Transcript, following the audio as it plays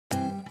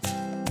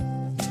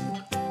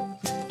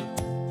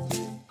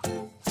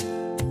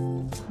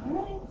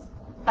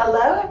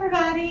Hello,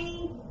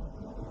 everybody.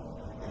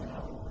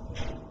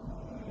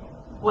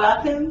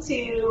 Welcome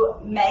to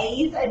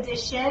May's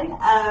edition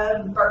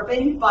of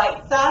Bourbon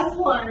Bite-Sized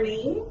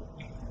Learning,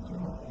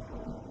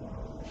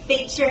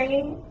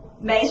 featuring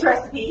May's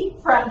recipe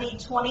from the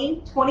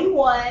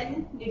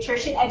 2021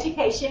 Nutrition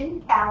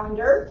Education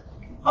Calendar.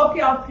 Hope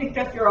y'all picked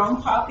up your own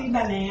coffee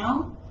by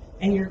now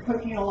and you're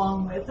cooking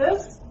along with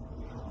us.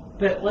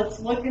 But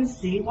let's look and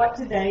see what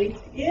today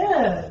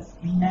is.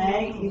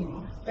 May, you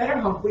better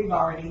hope we've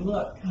already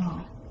looked, huh?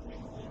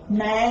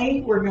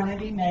 May, we're going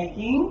to be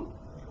making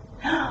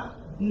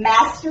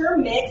Master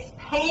Mix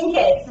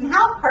Pancakes. And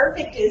how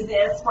perfect is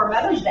this for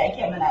Mother's Day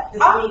coming up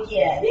this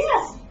weekend?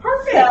 Yes,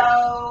 perfect.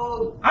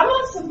 So I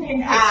love some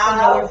pancakes.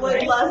 I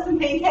would love some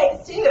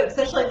pancakes too,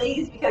 especially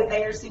these because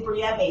they are super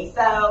yummy.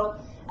 So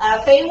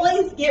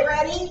families, get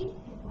ready.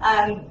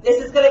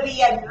 This is going to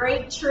be a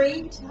great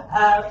treat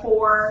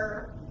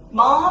for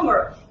Mom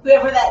or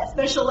whoever that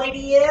special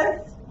lady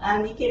is.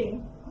 You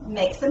can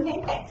make some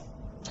pancakes.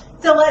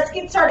 So let's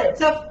get started.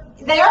 So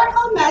they are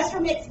called Master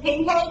Mix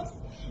Pancakes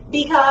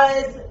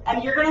because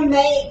you're going to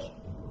make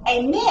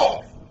a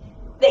mix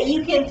that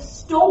you can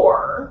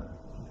store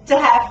to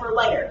have for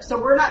later. So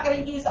we're not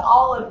going to use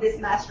all of this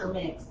Master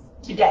Mix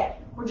today.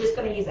 We're just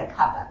going to use a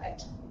cup of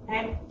it.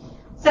 Okay?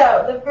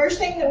 So the first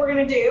thing that we're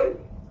going to do,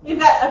 we've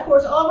got, of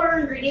course, all of our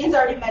ingredients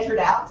already measured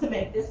out to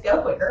make this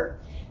go quicker.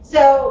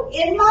 So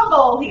in my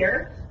bowl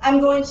here, I'm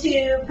going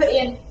to put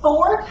in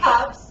 4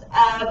 cups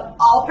of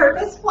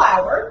all-purpose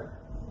flour.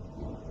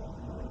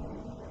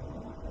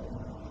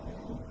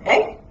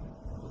 Okay.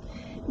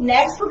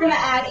 Next, we're going to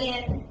add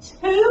in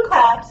 2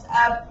 cups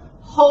of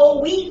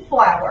whole wheat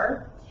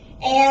flour.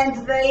 And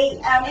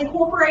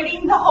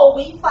incorporating the whole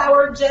wheat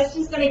flour just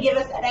is going to give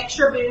us an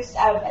extra boost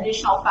of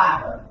additional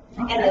fiber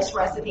in this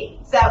recipe.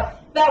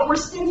 But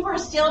since we're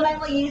still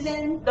mainly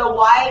using the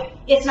white,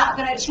 it's not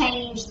going to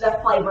change the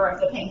flavor of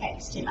the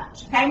pancakes too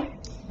much, okay?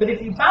 But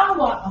if you buy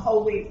a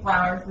whole wheat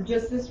flour for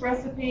just this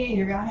recipe and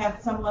you're going to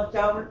have some left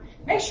over,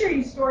 make sure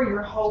you store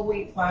your whole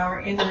wheat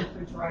flour in the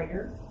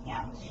refrigerator.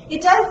 Yeah,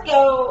 it does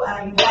go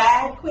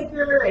bad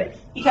quicker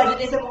because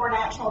it is a more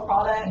natural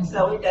product,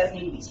 so it does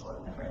need to be stored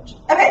in the fridge.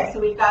 Okay, so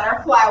we've got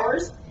our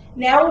flours.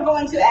 Now we're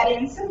going to add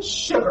in some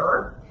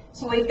sugar.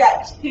 So we've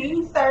got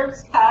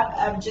 2/3 cup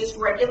of just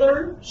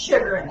regular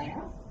sugar in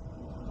there.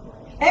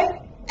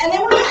 Okay, and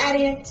then we're going to add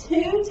in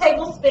 2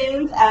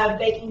 tablespoons of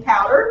baking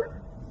powder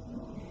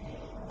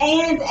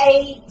and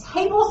a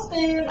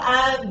tablespoon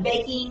of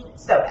baking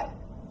soda.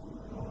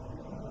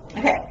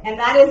 Okay, and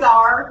that is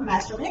our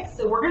master mix.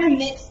 So we're going to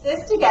mix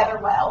this together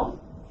well.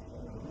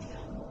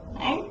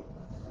 Okay.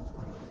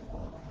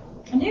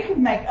 And you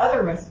can make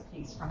other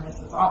recipes from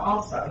this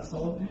also.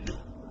 So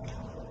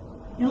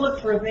you look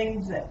for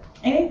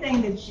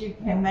anything that you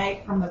can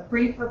make from the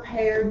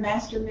pre-prepared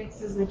master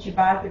mixes that you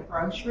buy at the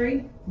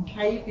grocery.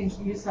 Okay, you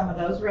can use some of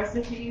those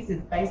recipes.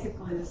 It's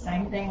basically the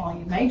same thing, only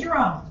you made your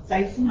own.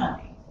 Save some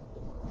money.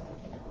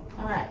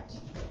 All right.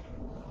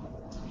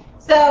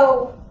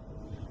 So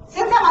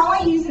since I'm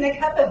only using a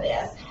cup of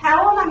this,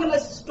 how am I going to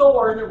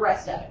store the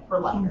rest of it for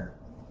later?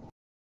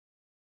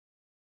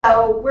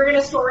 So we're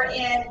going to store it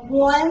in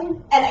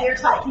an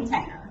airtight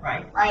container.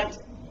 Right.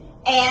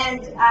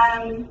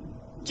 And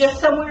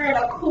just somewhere in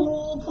a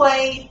cool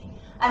place.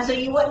 So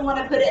you wouldn't want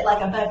to put it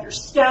like above your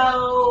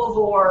stove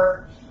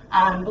or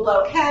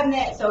below a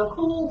cabinet. So a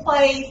cool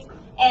place.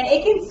 And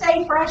it can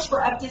stay fresh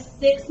for up to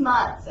 6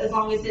 months as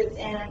long as it's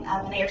in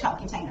an airtight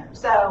container.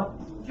 So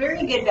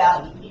very good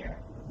value here.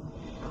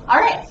 All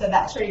right, so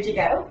that's ready to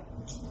go.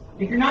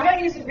 If you're not going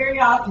to use it very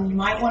often, you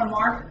might want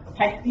to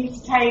take a piece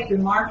of tape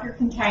and mark your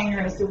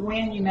container as to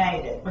when you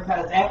made it,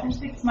 because after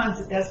 6 months,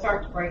 it does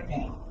start to break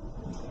down.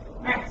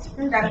 All right, so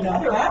we're going to grab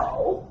another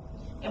bowl,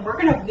 and we're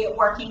going to get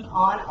working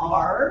on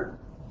our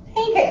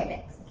pancake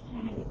mix.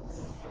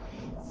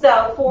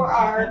 So for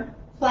our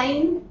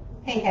plain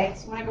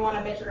pancakes, you want to go on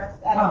and measure us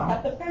out a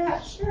cup of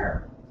that?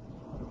 Sure.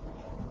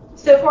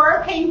 So for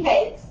our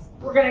pancakes,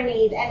 we're going to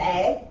need an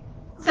egg,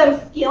 some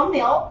skim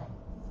milk,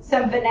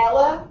 some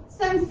vanilla,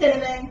 some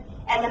cinnamon,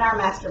 and then our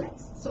master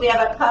mix. So we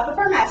have a cup of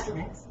our master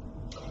mix.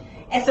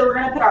 And so we're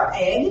going to put our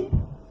egg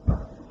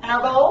in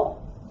our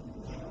bowl,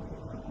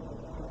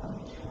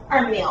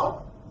 our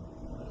milk,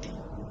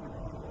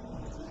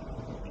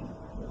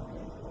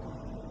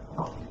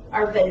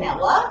 our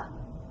vanilla,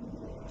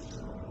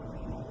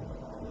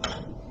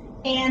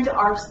 and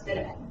our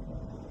cinnamon.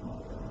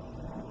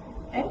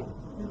 Okay,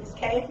 Miss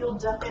Kay, if you'll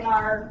dump in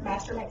our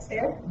master mix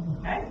there.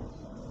 Okay.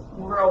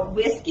 We'll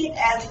whisk it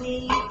as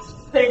we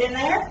put it in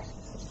there.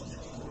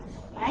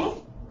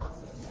 Okay.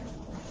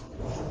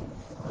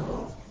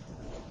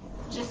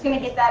 Just going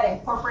to get that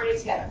incorporated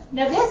together.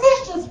 Now this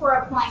is just for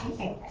a plain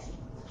pancake.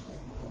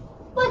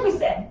 Like we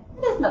said,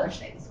 it is Mother's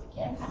Day this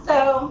weekend.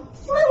 So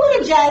you might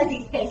want to jazz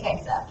these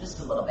pancakes up just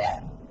a little bit.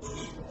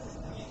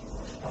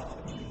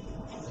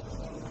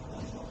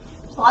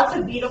 There's lots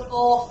of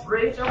beautiful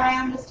fruit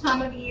around this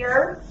time of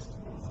year.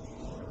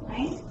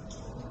 Right?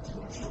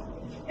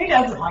 Who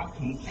doesn't like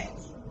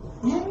pancakes?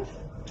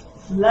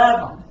 Love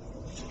them.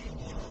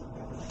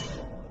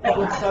 That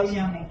looks so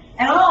yummy.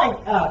 And I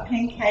like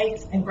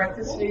pancakes and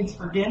breakfast foods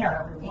for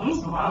dinner every once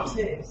in a while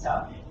too.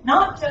 So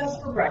not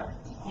just for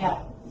breakfast.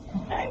 Yeah.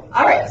 Okay.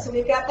 All right, so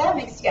we've got that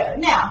mixed together.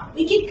 Now,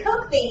 we can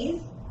cook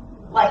these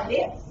like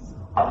this.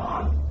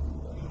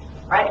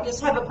 Right?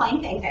 Just have a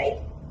plain pancake.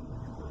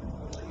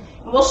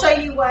 And we'll show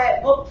you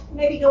we'll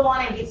maybe go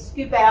on and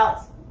scoop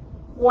out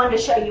one to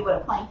show you what a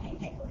plain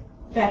pancake looks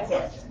like. That's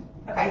it.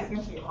 Okay. It's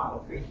going to be a lot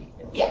of creepy.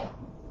 Yeah.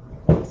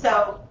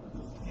 So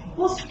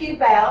we'll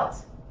scoop out.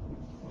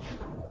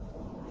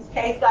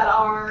 Kay's got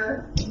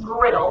our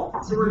griddle,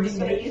 so we're just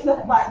going to use the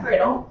flat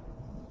griddle.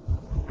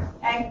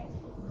 Okay.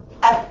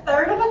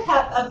 1/3 of a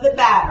cup of the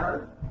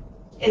batter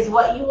is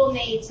what you will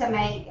need to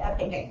make a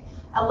pancake.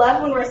 I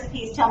love when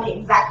recipes tell me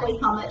exactly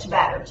how much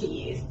batter to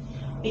use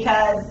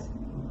because,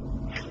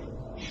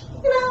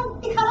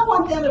 you kind of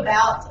want them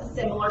about a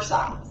similar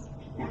size.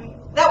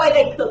 That way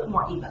they cook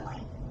more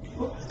evenly.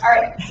 All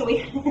right, so we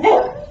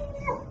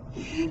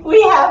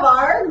have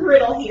our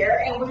griddle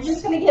here, and we're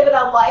just going to give it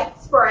a light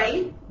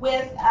spray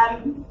with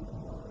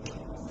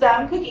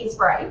some cooking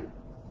spray.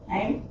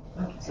 Okay,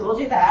 so we'll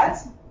do that.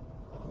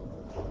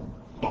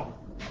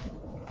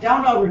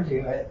 Don't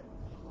overdo it.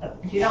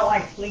 If you don't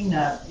like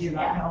cleanup, you're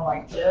not going to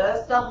like it.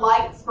 Just a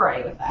light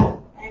spray with that.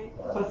 Okay.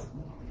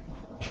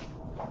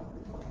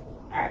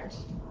 All right.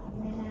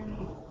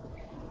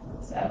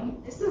 So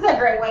this is a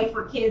great way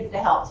for kids to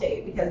help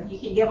too, because you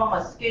can give them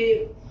a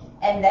scoop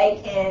and they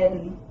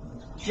can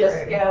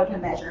just go to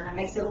measure, and it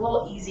makes it a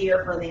little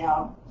easier for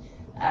them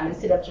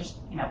instead of just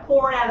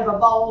pouring out of a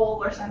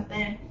bowl or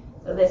something.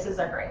 So this is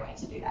a great way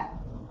to do that.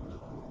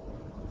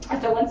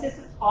 And so once this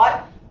is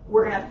hot,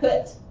 we're going to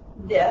put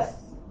this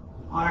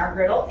on our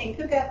griddle and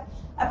cook up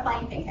a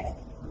plain pancake.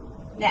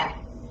 Now,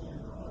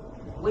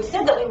 we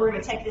said that we were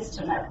going to take this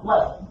to another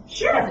level.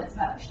 Sure. Because it's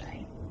Mother's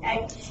Day.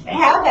 Okay? And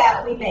how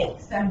about we make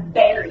some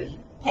berry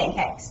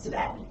pancakes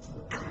today?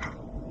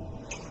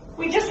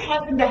 We just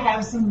happen to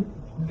have some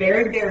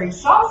very berry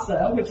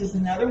salsa, which is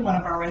another one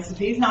of our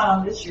recipes, not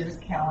on this year's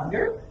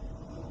calendar.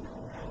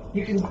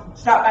 You can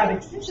stop by the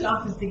extension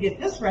office to get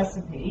this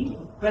recipe,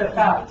 but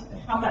about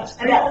how much?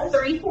 About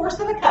 3/4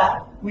 of a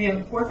cup. We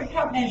have a 1/4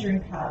 cup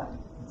measuring cup.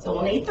 So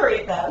we'll need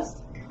 3 of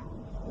those.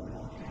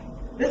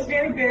 This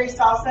very berry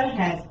salsa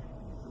has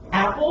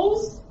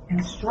apples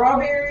and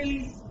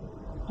strawberries,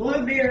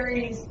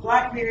 blueberries,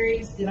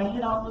 blackberries. Did I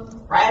hit all of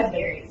them?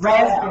 Raspberries.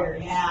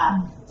 Raspberries.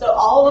 Yeah. So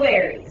all the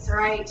berries,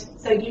 right?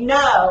 So you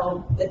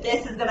know that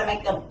this is going to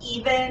make them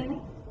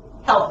even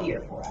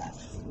healthier for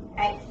us.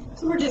 Okay.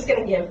 So we're just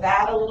going to give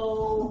that a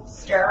little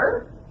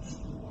stir.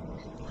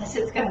 Plus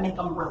it's going to make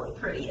them really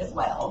pretty as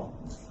well.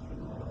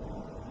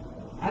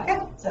 Okay.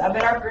 So I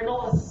bet our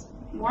griddle is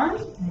warm.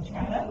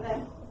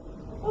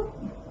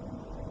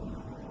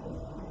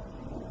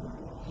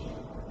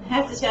 I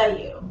have to tell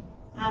you,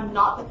 I'm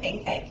not the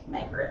pancake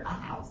maker at my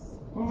house.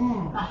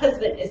 My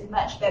husband is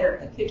much better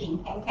at cooking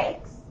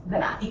pancakes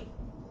than I am.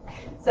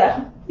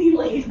 So he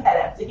leaves that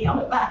up to him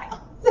at my house.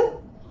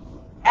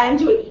 I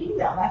enjoy eating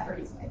them after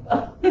he's made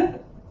them.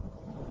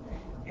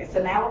 Okay,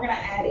 so now we're going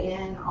to add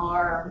in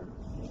our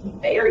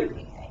berry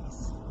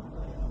pancakes.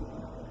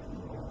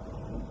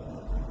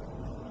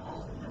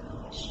 Oh my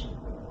gosh.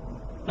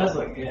 Those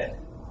look good.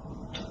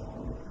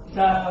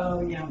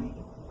 So yummy.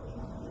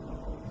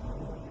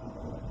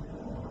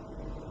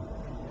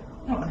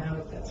 I don't know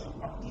if that's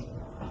wrong.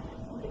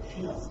 It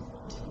feels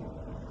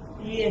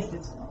good. Yes,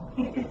 it's wrong.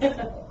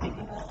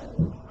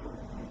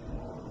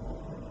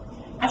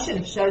 I should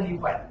have showed you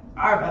what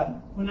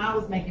when I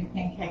was making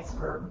pancakes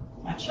for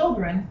my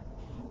children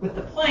with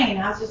the plain,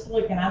 I was just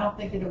looking. I don't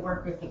think it'll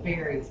work with the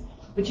berries.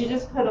 But you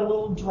just put a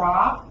little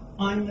drop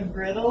on the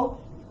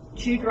griddle,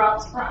 2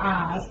 drops for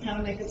eyes, kind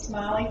of make a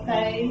smiley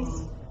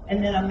face,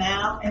 and then a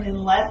mouth, and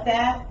then let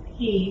that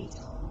heat,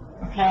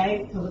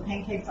 okay, till the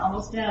pancake's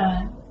almost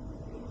done.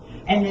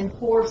 And then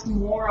pour some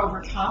more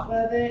over top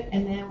of it,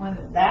 and then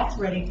when that's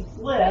ready to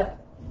flip,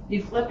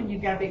 you flip and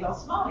you've got a big old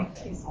smiley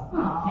face on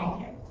the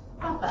pancake.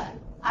 How fun.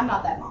 I'm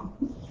not that mom.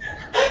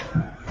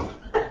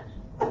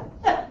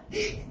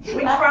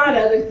 We tried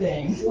other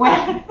things.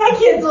 My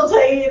kids will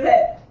tell you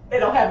that they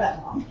don't have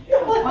that mom.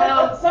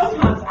 Well,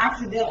 sometimes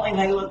accidentally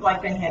they look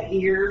like they had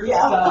ears,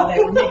 so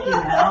they were Mickey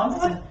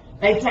Mouse. And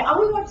they'd say, oh,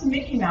 we want some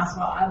Mickey Mouse.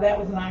 Well, that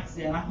was an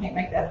accident. I can't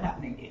make that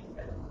happen again.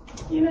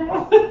 You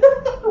know,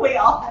 we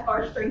all have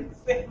our strengths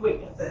and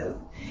weaknesses.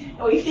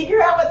 And we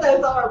figure out what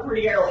those are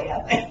pretty early,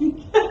 I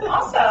think.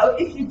 Also,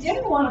 if you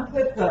didn't want to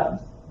put the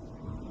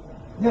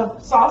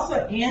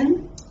salsa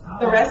in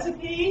the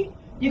recipe,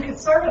 you could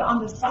serve it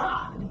on the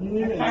side,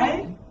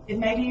 okay? And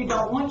maybe you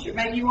don't want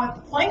maybe you want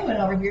the plain one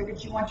over here,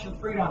 but you want your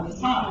fruit on the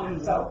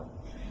side. So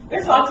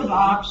there's lots of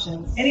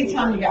options.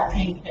 Anytime you got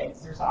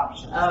pancakes, there's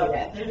options. Oh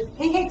yeah,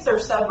 pancakes are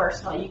so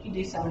versatile. You can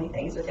do so many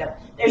things with them.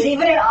 There's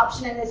even an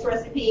option in this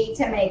recipe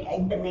to make a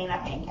banana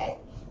pancake.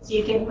 So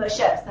you can mush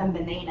up some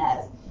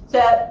bananas. So,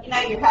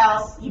 your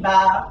house, you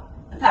buy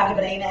a pack of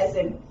bananas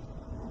and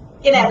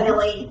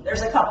inevitably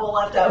there's a couple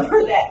left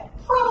over that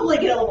probably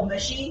get a little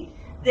mushy.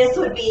 This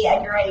would be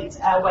a great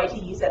way to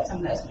use up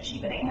some of those mushy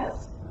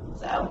bananas.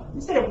 So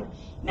instead of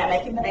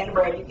making banana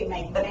bread, you can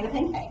make banana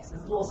pancakes.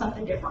 It's a little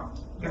something different.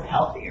 They're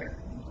healthier.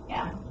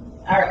 Yeah.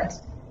 All right.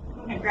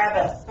 I'm gonna grab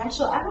a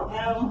special. I don't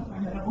know.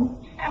 I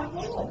don't have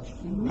one.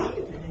 Leave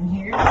it in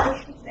here.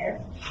 It's there.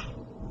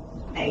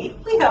 Maybe.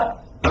 We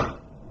hope. There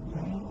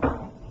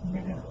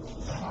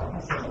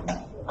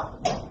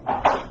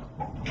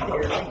we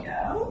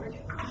go.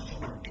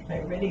 They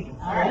ready to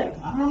All right.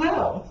 I don't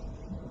know.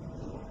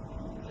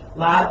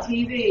 Live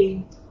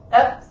TV.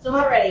 Oh, still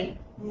not ready.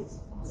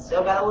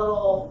 Still got a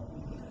little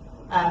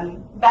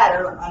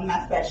batter on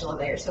my spatula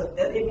there, so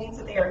it means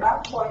that they are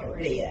not quite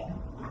ready yet.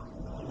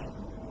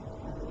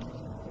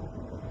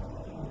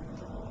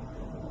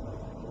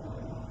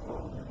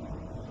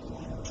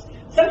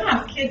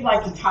 Sometimes kids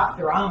like to top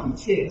their own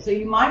too. So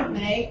you might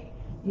make,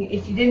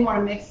 if you didn't want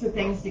to mix the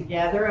things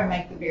together, and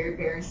make the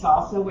berry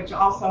salsa, which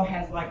also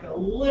has like a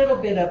little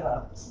bit of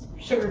a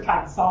sugar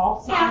type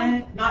sauce on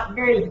it. Not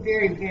very,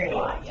 very, very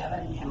light.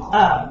 Yeah,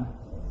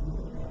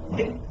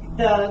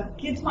 the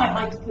kids might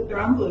like to put their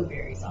own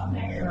blueberries on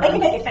there. they can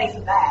make a face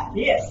with that.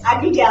 Yes. I'd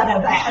be down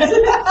with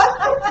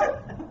that.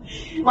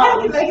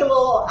 Like you make a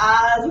little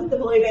eyes with the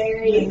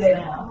blueberries and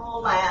a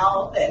little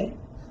mouth and a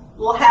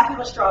little half of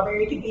a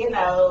strawberry could be a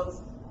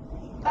nose.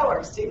 That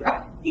works too,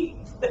 right?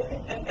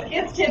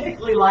 Kids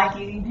typically like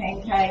eating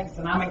pancakes,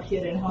 and I'm a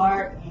kid at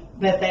heart,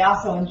 but they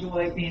also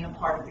enjoy being a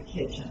part of the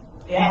kitchen.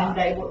 Yeah.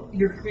 And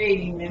you're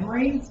creating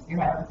memories,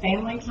 you're having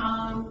family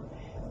time,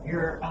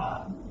 you're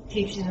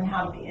teaching them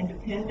how to be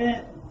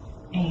independent,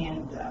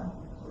 and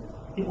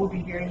it will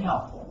be very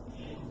helpful.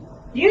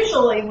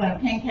 Usually when a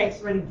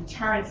pancake's ready to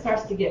turn, it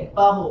starts to get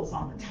bubbles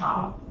on the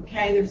top.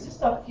 Okay, there's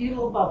just a few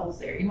little bubbles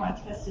there. You want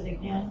to test it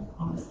again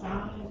on the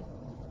side?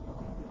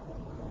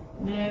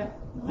 No.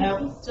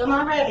 Nope. Still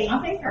not ready. I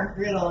think our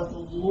griddle is a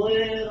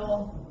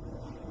little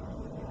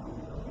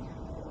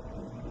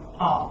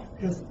off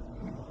because,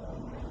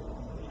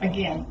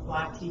 again,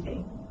 live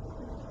TV.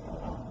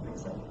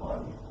 It's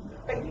unplugged.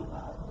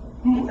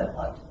 Mm-hmm. It's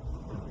unplugged.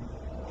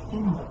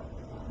 Mm-hmm.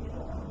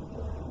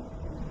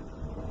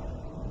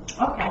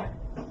 Okay.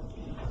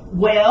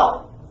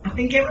 Well, I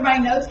think everybody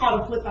knows how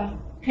to flip a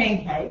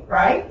pancake,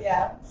 right?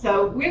 Yeah.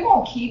 So we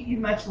won't keep you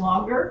much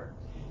longer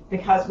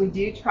because we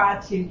do try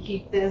to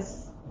keep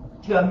this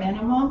to a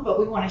minimum, but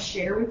we want to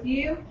share with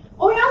you.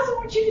 Well, we also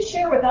want you to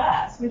share with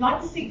us. We'd like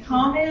to see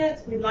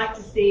comments. We'd like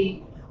to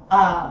see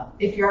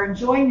if you're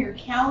enjoying your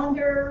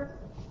calendar,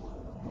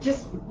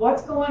 just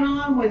what's going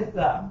on with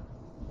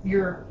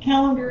your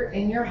calendar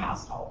in your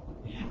household.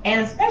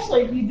 And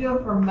especially if you do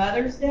it for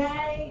Mother's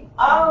Day.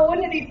 Oh,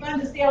 wouldn't it be fun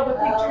to see all the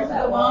pictures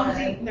of the moms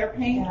eating their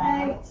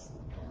pancakes?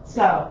 Yeah.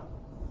 So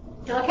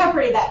look how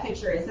pretty that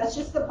picture is. That's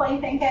just the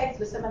plain pancakes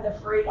with some of the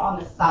fruit on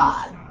the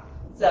side.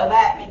 So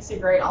that makes a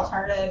great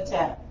alternative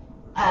to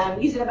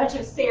using a bunch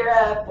of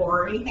syrup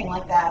or anything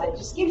like that. It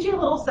just gives you a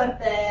little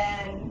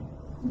something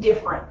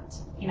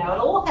different, a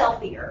little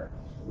healthier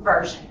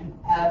version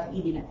of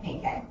eating a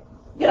pancake.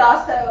 You could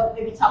also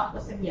maybe top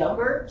with some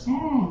yogurt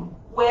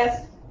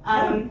with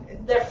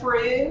the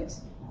fruit,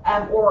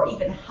 or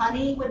even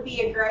honey would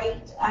be a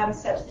great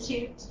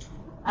substitute.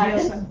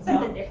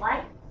 Something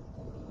different.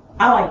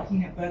 I like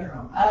peanut butter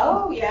on there.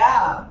 Oh,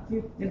 yeah.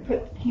 You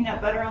put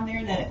peanut butter on there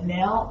and then it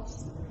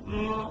melts.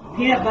 Mm-hmm.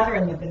 Peanut butter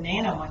and the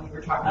banana one you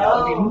were talking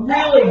about would be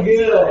really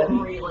good.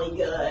 Really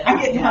good. I'm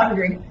getting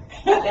hungry.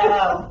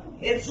 No,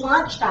 it's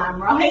lunchtime,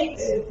 right?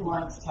 It's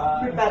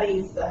lunchtime.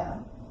 Everybody's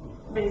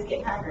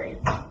getting hungry.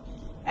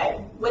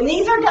 Okay. When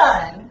these are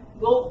done,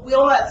 we'll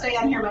not stay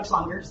on here much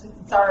longer since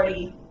it's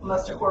already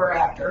almost a quarter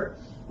after.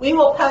 We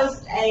will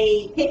post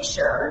a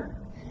picture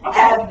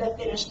of the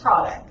finished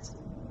product.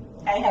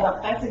 Okay,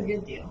 That's a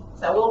good deal.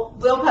 So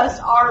we'll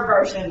post our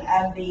version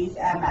of these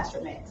Master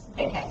Mix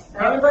pancakes.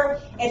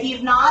 Remember, if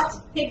you've not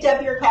picked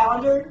up your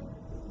calendar,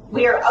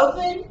 we are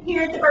open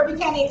here at the Bourbon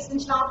County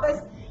Extension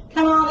Office.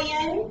 Come on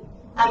in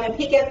and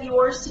pick up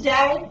yours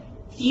today.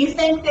 If you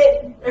think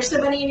that there's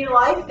somebody in your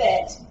life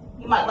that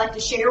you might like to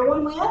share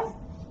one with,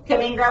 come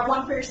in and grab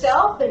one for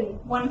yourself and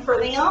one for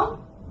them.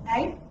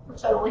 Okay? We're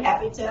totally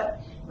happy to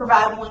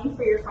provide one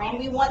for your friend.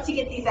 We want to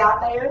get these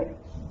out there.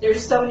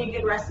 There's so many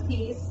good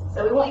recipes,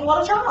 so we want you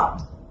all to try them.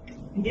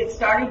 And get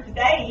started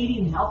today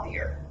eating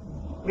healthier.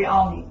 We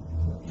all need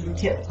some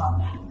tips on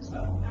that.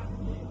 So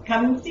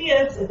come and see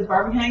us at the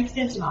Bourbon County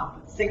Extension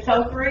Office,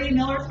 603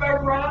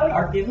 Millersburg Road,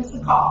 or give us a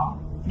call,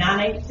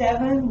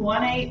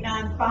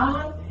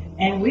 987-1895,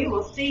 and we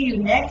will see you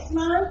next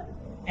month.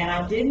 And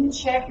I didn't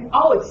check.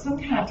 Oh, it's some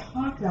kind of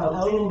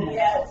tacos, isn't it?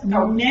 Yes.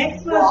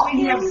 Next month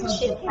we have some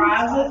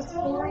surprises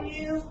for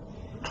you,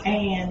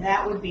 and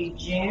that would be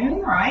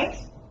June, right?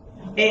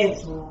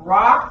 It's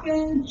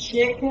Rockin'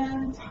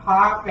 Chicken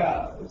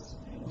Tacos.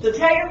 So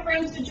tell your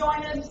friends to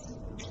join us,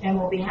 and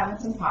we'll be having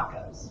some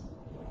tacos.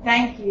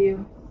 Thank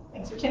you.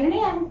 Thanks for tuning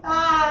in.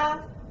 Bye.